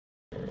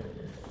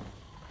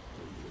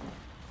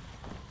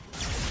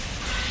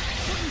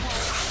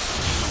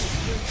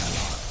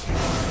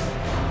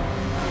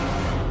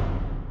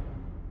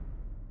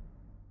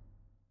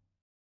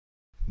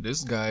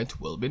This guide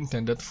will be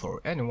intended for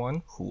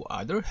anyone who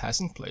either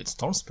hasn't played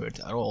Storm Spirit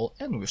at all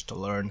and wish to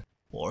learn,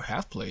 or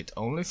have played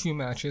only a few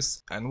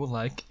matches and would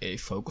like a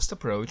focused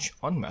approach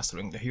on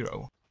mastering the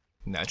hero.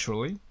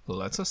 Naturally,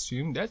 let's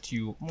assume that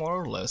you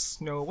more or less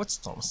know what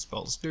Storm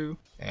spells do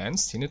and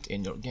seen it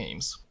in your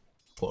games.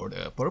 For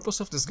the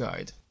purpose of this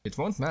guide, it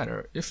won't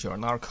matter if you're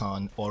an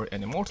Archon or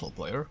an Immortal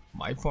player.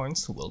 My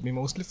points will be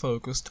mostly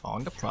focused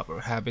on the proper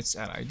habits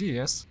and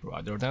ideas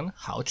rather than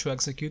how to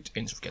execute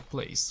intricate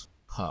plays.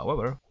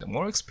 However, the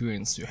more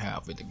experience you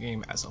have with the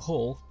game as a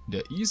whole,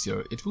 the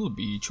easier it will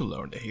be to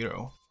learn the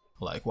hero.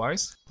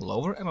 Likewise,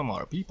 lower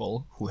MMR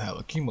people who have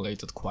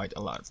accumulated quite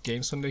a lot of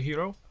games on the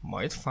hero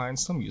might find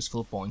some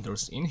useful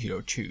pointers in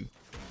here too.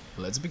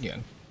 Let's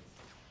begin.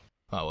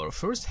 Our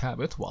first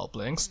habit while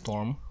playing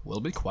Storm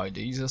will be quite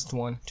the easiest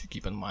one to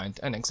keep in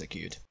mind and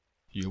execute.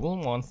 You will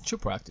want to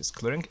practice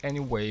clearing any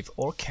wave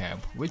or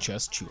camp with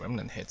just 2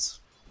 remnant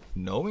hits.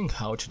 Knowing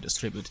how to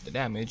distribute the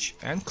damage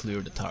and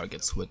clear the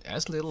targets with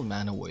as little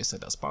mana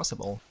wasted as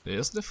possible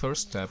is the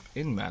first step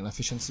in mana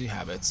efficiency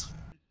habits.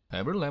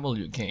 Every level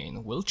you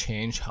gain will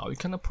change how you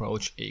can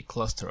approach a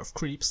cluster of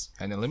creeps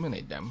and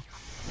eliminate them.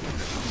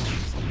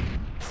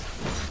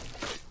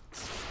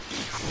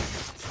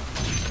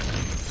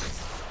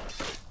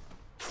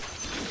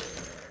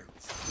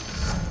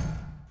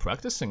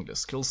 Practicing this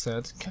skill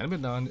set can be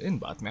done in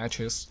bot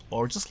matches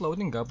or just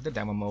loading up the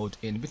demo mode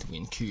in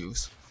between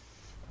queues.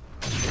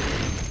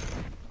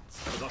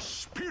 The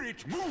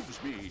spirit moves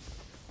me!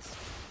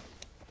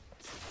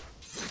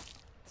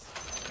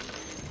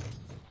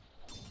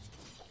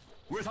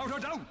 Without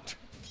a doubt!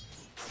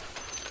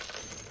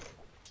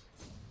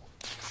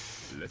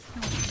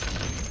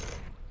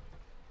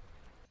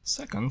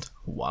 Second,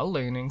 while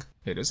laning,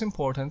 it is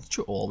important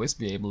to always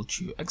be able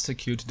to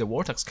execute the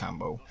Vortex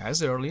combo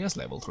as early as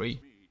level 3.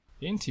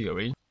 In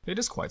theory, it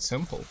is quite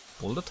simple.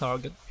 Pull the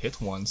target, hit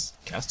once,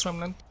 cast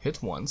Remnant,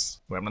 hit once,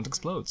 Remnant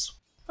explodes.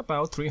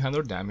 About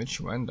 300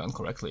 damage when done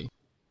correctly.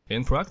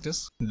 In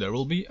practice, there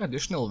will be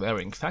additional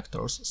varying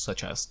factors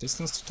such as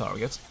distance to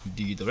target,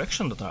 the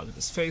direction the target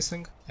is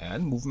facing,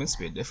 and movement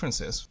speed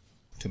differences.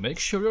 To make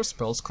sure your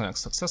spells connect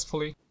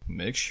successfully,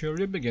 make sure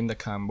you begin the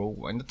combo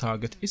when the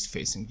target is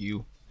facing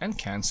you, and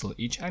cancel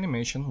each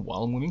animation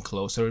while moving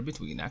closer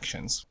between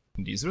actions.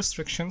 These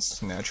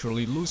restrictions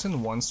naturally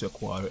loosen once you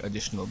acquire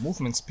additional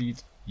movement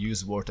speed,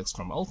 use Vortex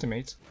from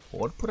ultimate,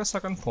 or put a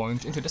second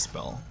point into the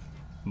spell.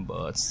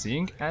 But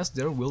seeing as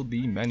there will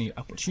be many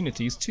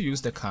opportunities to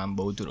use the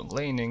combo during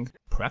laning,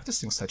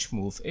 practicing such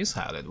move is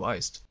highly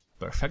advised.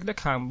 Perfect the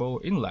combo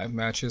in live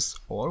matches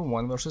or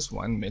 1 vs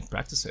 1 mid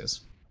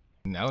practices.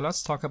 Now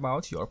let's talk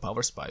about your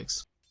power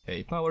spikes.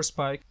 A power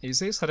spike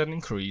is a sudden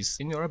increase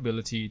in your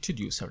ability to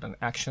do certain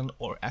action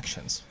or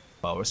actions.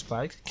 Power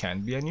spike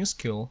can be a new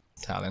skill,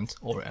 talent,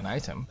 or an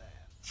item.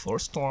 For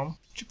Storm,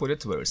 to put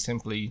it very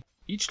simply,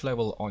 each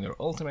level on your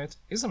ultimate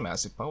is a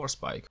massive power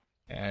spike,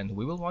 and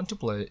we will want to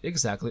play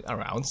exactly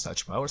around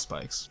such power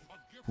spikes.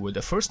 With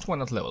the first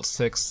one at level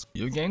 6,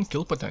 you gain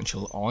kill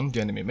potential on the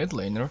enemy mid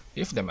laner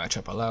if the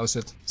matchup allows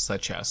it,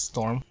 such as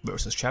Storm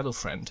vs Shadow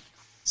Friend.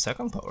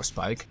 Second power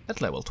spike at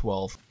level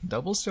 12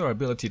 doubles your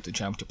ability to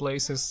jump to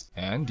places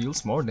and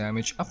deals more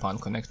damage upon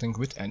connecting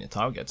with any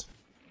target.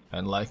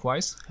 And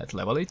likewise, at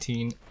level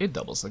 18, it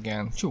doubles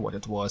again to what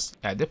it was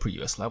at the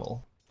previous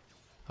level.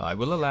 I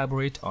will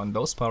elaborate on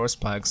those power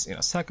spikes in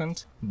a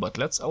second, but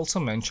let's also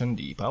mention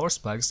the power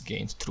spikes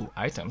gained through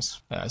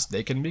items, as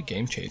they can be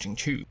game-changing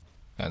too.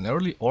 An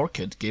early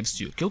Orchid gives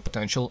you kill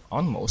potential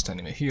on most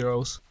enemy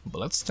heroes,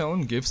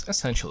 Bloodstone gives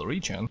essential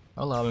regen,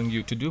 allowing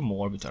you to do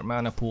more with your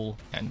mana pool,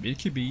 and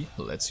BKB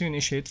lets you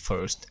initiate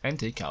first and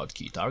take out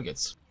key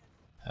targets.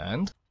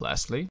 And,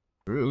 lastly,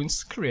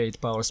 runes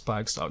create power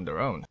spikes on their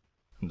own.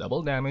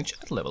 Double damage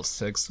at level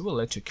 6 will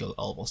let you kill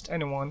almost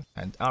anyone,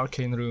 and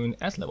Arcane Rune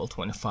at level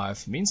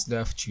 25 means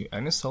death to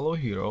any solo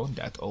hero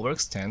that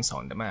overextends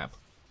on the map.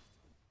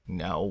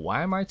 Now,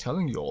 why am I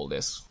telling you all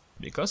this?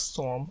 Because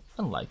Storm,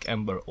 unlike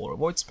Ember or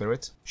Void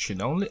Spirit,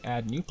 should only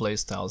add new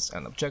playstyles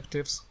and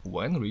objectives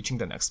when reaching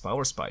the next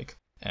power spike.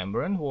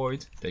 Ember and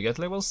Void, they get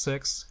level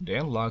 6, they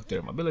unlock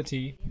their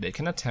mobility, they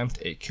can attempt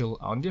a kill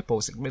on the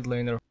opposing mid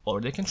laner, or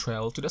they can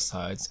travel to the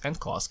sides and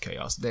cause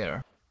chaos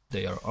there.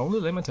 They are only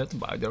limited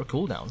by their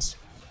cooldowns.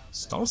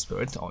 Storm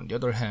Spirit, on the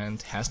other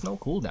hand, has no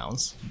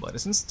cooldowns, but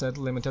is instead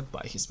limited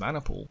by his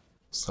mana pool.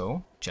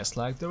 So, just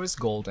like there is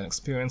gold and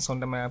experience on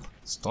the map,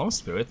 Storm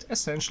Spirit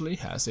essentially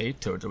has a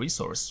third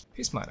resource,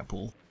 his mana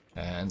pool.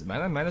 And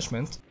mana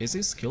management is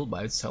a skill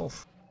by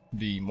itself.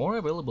 The more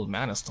available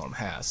mana Storm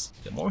has,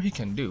 the more he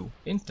can do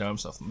in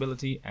terms of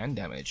mobility and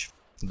damage.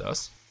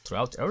 Thus,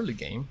 throughout early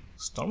game,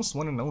 Storm's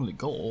one and only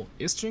goal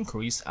is to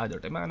increase either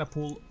the mana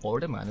pool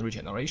or the mana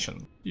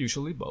regeneration,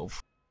 usually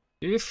both.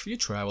 If you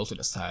travel to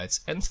the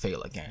sides and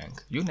fail a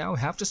gank, you now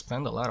have to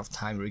spend a lot of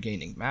time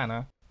regaining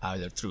mana,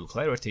 either through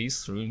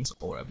clarities, runes,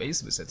 or a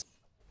base visit.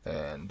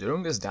 And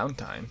during this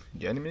downtime,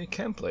 the enemy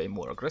can play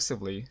more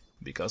aggressively,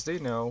 because they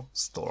know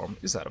Storm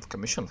is out of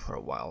commission for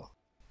a while.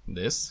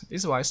 This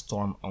is why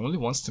Storm only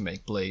wants to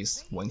make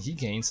plays when he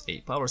gains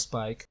a power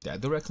spike that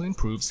directly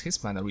improves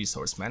his mana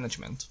resource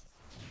management.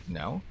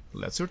 Now,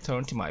 let's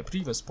return to my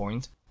previous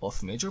point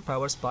of major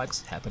power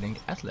spikes happening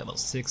at level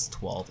 6,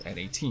 12 and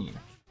 18,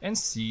 and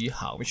see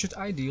how we should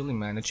ideally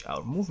manage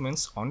our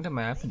movements on the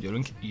map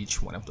during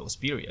each one of those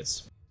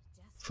periods.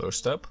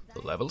 First up,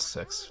 level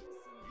 6.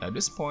 At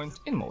this point,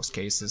 in most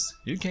cases,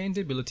 you gain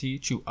the ability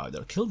to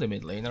either kill the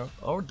mid laner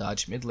or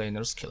dodge mid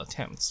laner's kill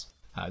attempts,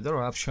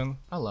 either option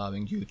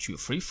allowing you to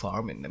free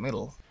farm in the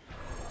middle.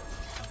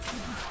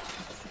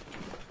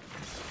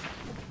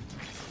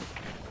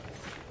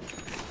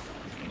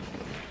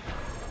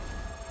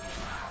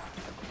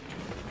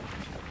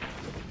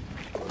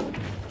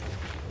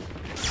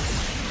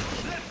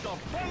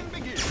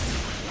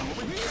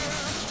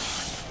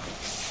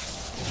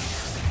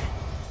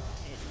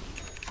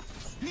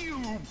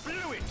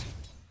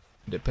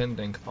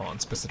 Depending on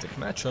specific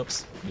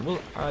matchups, you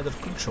will either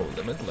control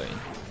the mid lane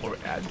or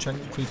add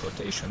jungle creep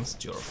rotations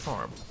to your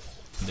farm.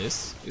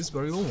 This is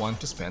where you will want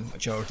to spend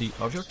majority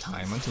of your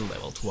time until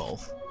level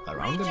 12,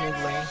 around the mid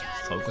lane,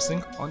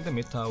 focusing on the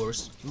mid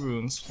towers,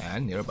 runes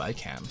and nearby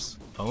camps.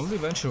 Only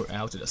venture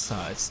out to the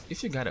sides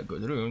if you got a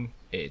good rune,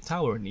 a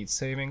tower needs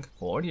saving,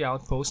 or the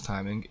outpost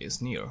timing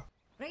is near.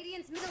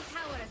 Radiant's middle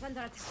tower is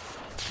under attack.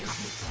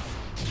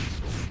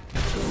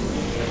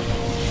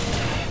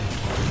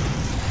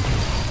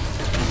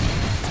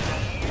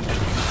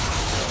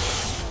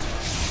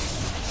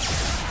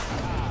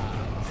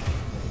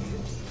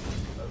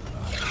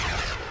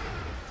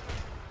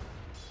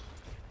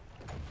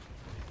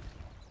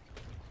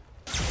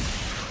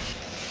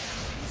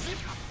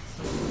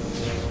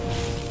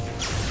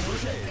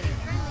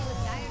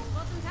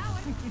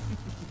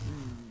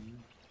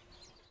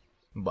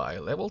 By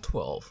level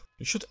 12,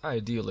 you should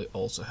ideally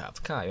also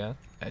have Kaya,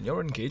 and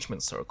your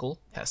engagement circle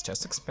has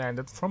just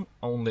expanded from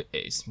only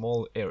a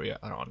small area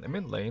around the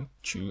mid lane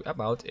to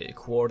about a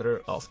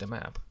quarter of the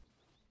map.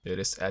 It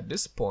is at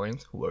this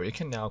point where you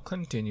can now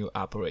continue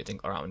operating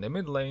around the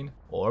mid lane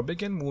or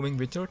begin moving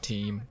with your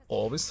team,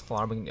 always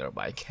farming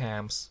nearby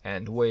camps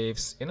and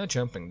waves in a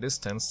jumping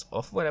distance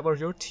of whatever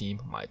your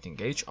team might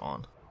engage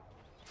on.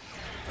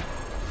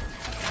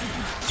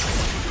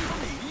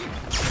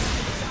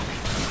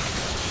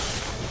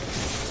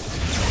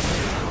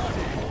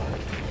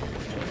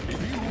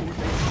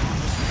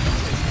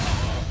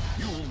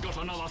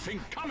 Thing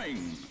coming!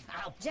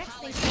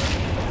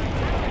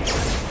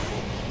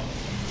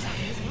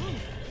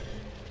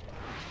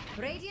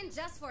 Radiant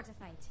just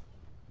fortified.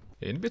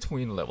 In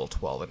between level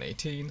 12 and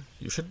 18,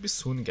 you should be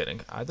soon getting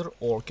either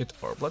Orchid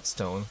or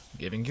Bloodstone,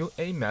 giving you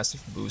a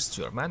massive boost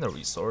to your mana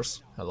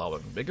resource,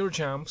 allowing bigger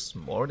jumps,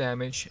 more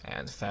damage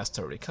and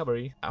faster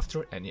recovery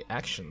after any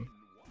action.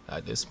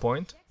 At this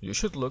point, you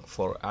should look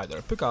for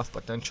either pick-off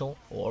potential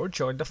or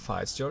join the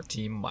fights your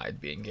team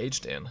might be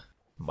engaged in.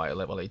 By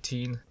level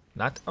 18,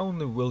 not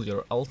only will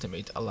your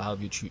ultimate allow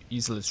you to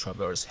easily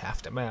traverse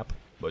half the map,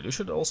 but you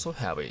should also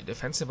have a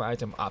defensive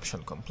item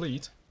option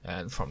complete,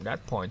 and from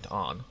that point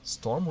on,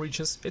 Storm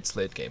reaches its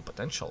late game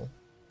potential.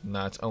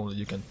 Not only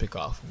you can pick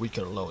off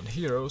weaker lone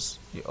heroes,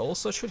 you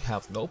also should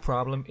have no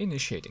problem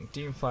initiating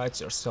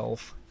teamfights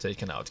yourself,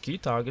 taking out key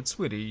targets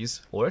with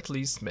ease, or at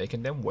least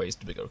making them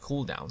waste bigger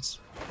cooldowns.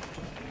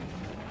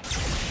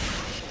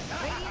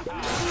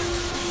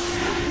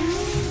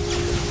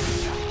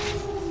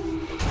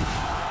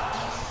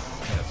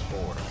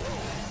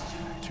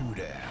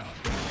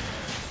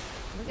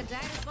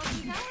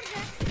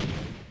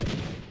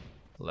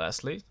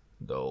 Lastly,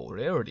 though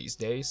rare these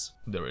days,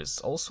 there is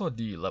also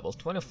the level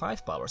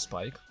 25 power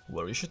spike,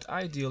 where you should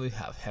ideally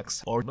have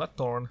Hex or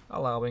Bloodthorn,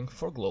 allowing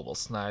for global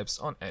snipes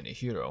on any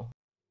hero.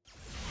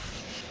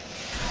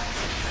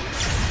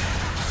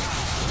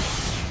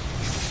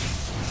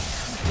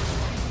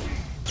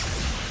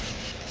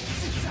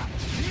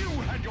 You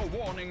had your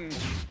warning!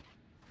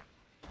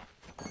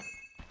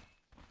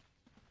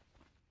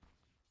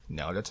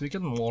 Now that we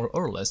can more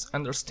or less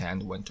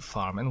understand when to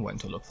farm and when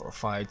to look for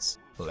fights,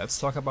 let's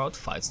talk about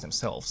fights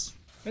themselves.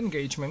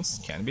 Engagements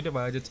can be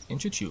divided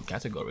into two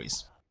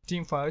categories: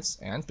 teamfights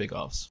and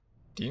pick-offs.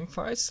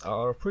 Teamfights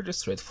are pretty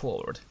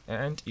straightforward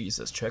and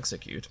easiest to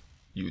execute.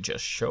 You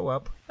just show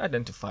up,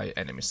 identify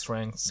enemy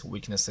strengths,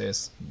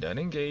 weaknesses, then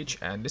engage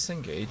and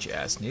disengage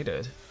as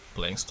needed.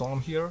 Playing Storm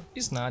here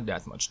is not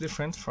that much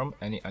different from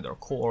any other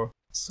core,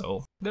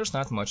 so there's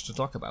not much to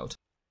talk about.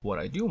 What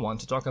I do want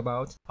to talk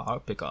about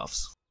are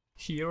pick-offs.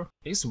 Here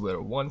is where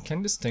one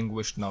can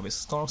distinguish novice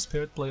Storm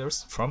Spirit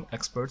players from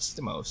experts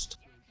the most.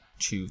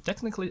 To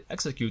technically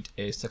execute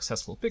a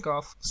successful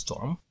pick-off,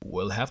 Storm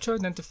will have to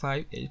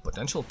identify a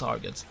potential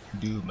target,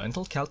 do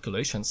mental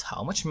calculations: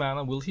 how much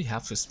mana will he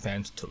have to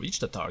spend to reach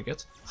the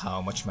target,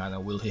 how much mana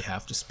will he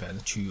have to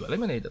spend to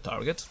eliminate the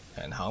target,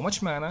 and how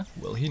much mana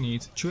will he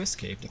need to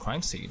escape the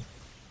crime scene.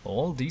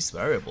 All these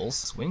variables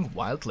swing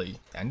wildly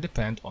and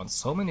depend on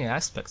so many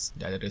aspects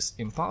that it is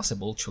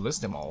impossible to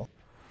list them all.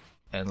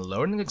 And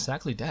learning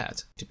exactly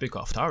that, to pick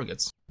off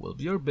targets, will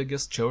be your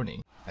biggest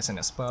journey as an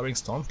aspiring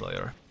Storm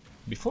player.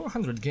 Before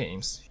 100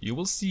 games, you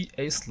will see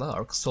a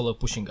Slark solo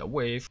pushing a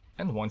wave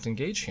and won't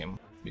engage him,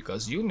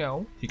 because you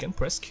know he can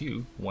press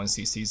Q once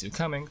he sees you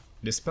coming,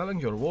 dispelling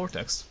your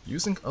vortex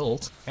using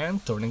ult and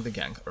turning the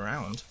gank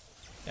around.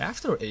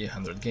 After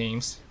 100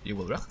 games, you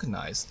will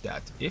recognize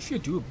that if you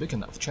do a big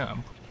enough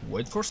jump,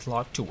 wait for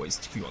Slark to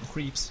waste Q on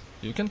creeps,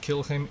 you can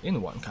kill him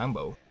in one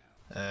combo.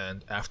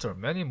 And after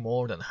many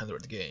more than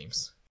 100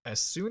 games, as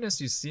soon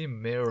as you see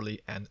merely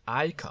an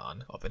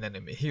icon of an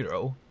enemy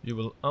hero, you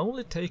will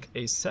only take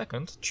a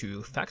second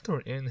to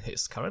factor in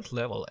his current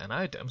level and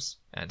items,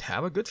 and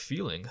have a good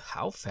feeling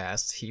how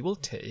fast he will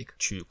take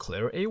to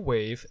clear a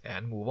wave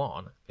and move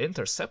on,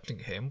 intercepting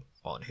him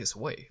on his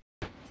way.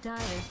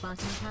 Dire's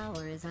bottom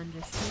tower is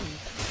under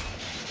siege.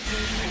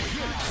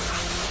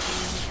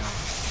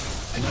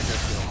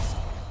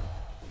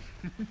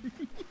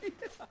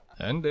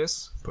 And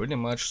this pretty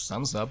much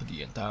sums up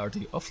the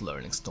entirety of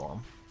learning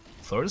Storm.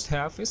 First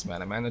half is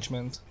mana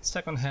management,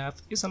 second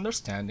half is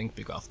understanding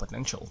pick-off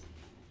potential.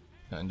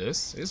 And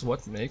this is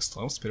what makes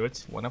Storm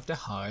Spirit one of the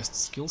highest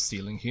skill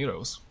ceiling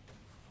heroes.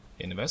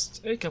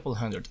 Invest a couple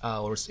hundred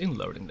hours in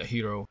learning the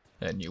hero,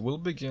 and you will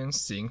begin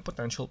seeing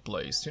potential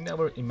plays you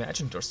never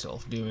imagined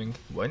yourself doing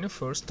when you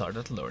first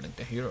started learning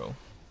the hero.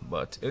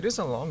 But it is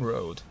a long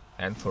road,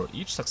 and for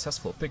each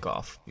successful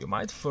pick-off, you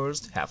might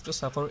first have to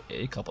suffer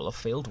a couple of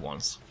failed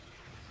ones.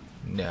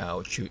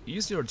 Now, to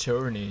ease your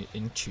journey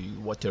into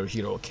what your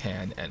hero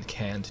can and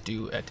can't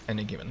do at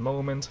any given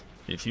moment,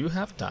 if you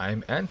have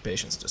time and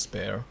patience to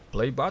spare,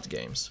 play bot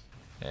games.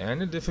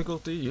 Any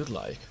difficulty you'd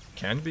like.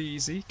 Can't be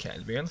easy,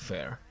 can't be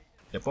unfair.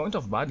 The point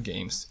of bot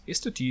games is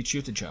to teach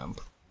you to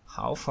jump.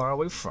 How far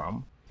away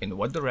from, in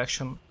what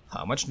direction,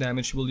 how much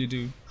damage will you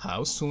do,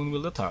 how soon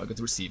will the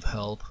target receive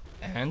help,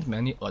 and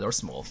many other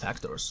small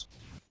factors.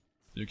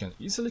 You can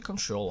easily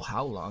control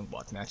how long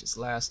bot matches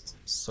last,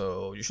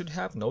 so you should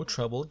have no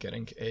trouble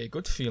getting a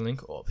good feeling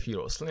of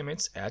heroes'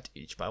 limits at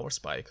each power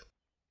spike.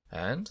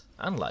 And,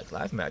 unlike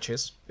live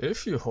matches,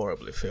 if you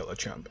horribly fail a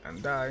jump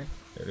and die,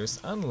 it is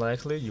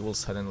unlikely you will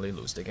suddenly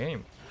lose the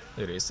game.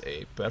 It is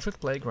a perfect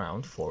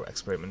playground for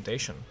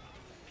experimentation.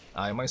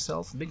 I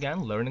myself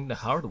began learning the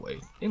hard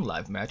way in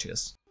live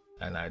matches,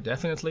 and I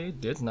definitely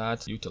did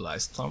not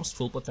utilize Storm's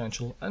full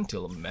potential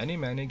until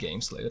many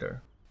games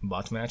later.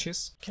 Bot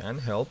matches can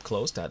help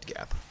close that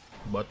gap.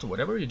 But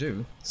whatever you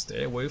do,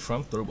 stay away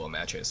from turbo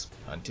matches,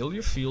 until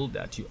you feel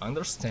that you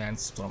understand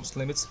Storm's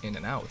limits in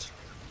and out.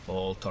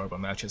 All turbo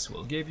matches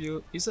will give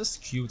you is a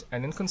skewed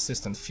and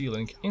inconsistent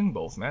feeling in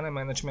both mana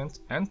management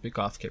and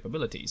pick-off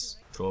capabilities,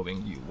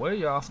 throwing you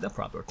way off the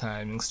proper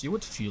timings you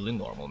would feel in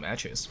normal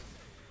matches.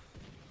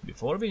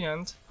 Before we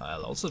end,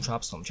 I'll also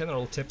drop some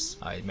general tips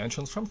I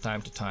mentioned from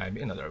time to time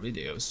in other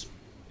videos.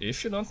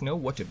 If you don't know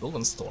what to build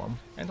on Storm,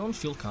 and don't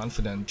feel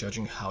confident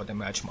judging how the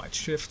match might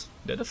shift,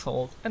 the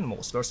default and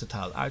most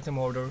versatile item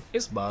order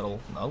is Bottle,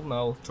 Null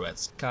Null,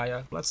 Threads,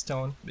 Kaya,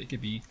 Bloodstone,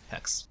 BKB,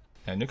 Hex.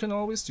 And you can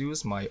always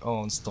use my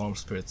own Storm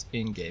Spirit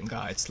in-game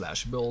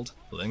guide/build,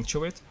 link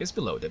to it is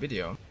below the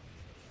video.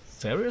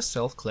 Fair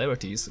yourself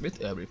clarities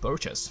with every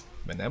purchase.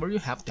 Whenever you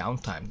have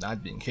downtime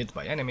not being hit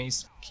by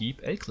enemies,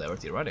 keep a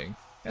clarity running,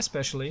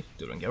 especially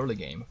during early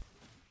game.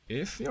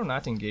 If you're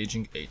not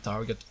engaging a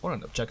target or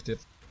an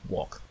objective,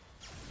 walk.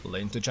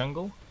 Lane to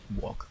jungle,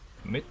 walk.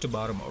 Mid to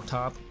bottom or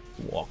top,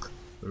 walk.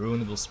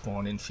 Rune will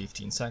spawn in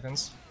 15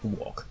 seconds,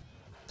 walk.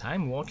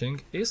 Time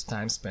walking is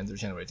time spent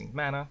regenerating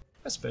mana,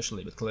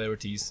 especially with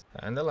clarities,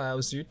 and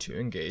allows you to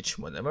engage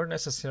whenever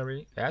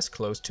necessary as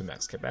close to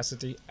max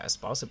capacity as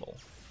possible.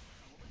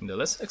 The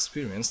less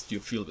experienced you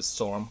feel with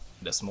Storm,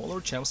 the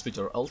smaller jumps with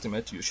your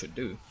ultimate you should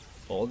do.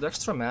 All the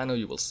extra mana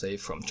you will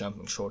save from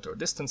jumping shorter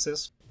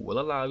distances will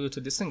allow you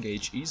to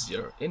disengage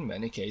easier in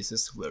many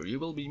cases where you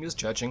will be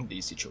misjudging the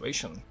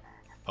situation.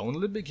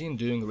 Only begin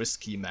doing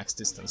risky max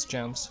distance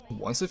jumps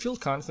once you feel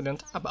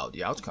confident about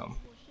the outcome.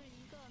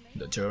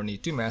 The journey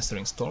to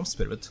mastering Storm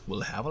Spirit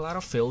will have a lot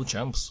of failed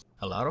jumps,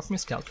 a lot of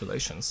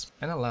miscalculations,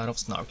 and a lot of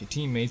snarky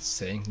teammates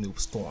saying noob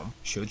Storm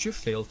should you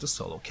fail to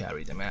solo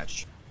carry the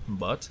match.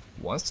 But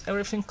once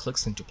everything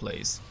clicks into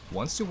place,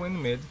 once you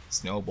win mid,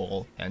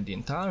 snowball, and the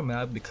entire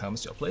map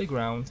becomes your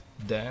playground,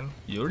 then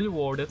you're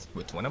rewarded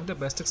with one of the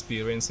best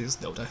experiences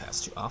Dota has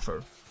to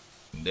offer.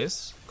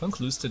 This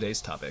concludes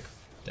today's topic.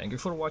 Thank you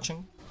for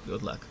watching,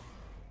 good luck.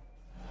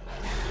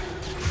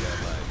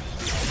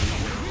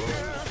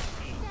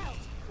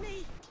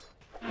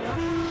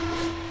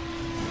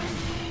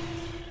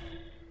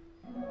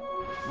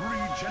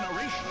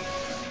 Regeneration.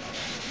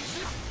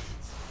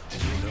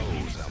 Who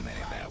knows how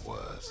many that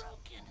was?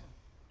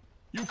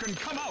 You can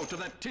come out of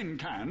that tin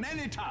can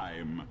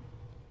anytime.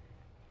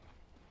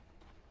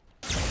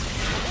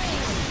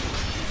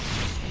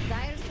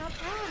 Dire's top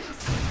tower is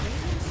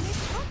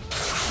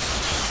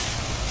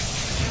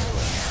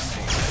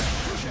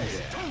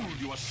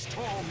Told you a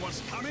storm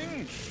was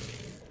coming.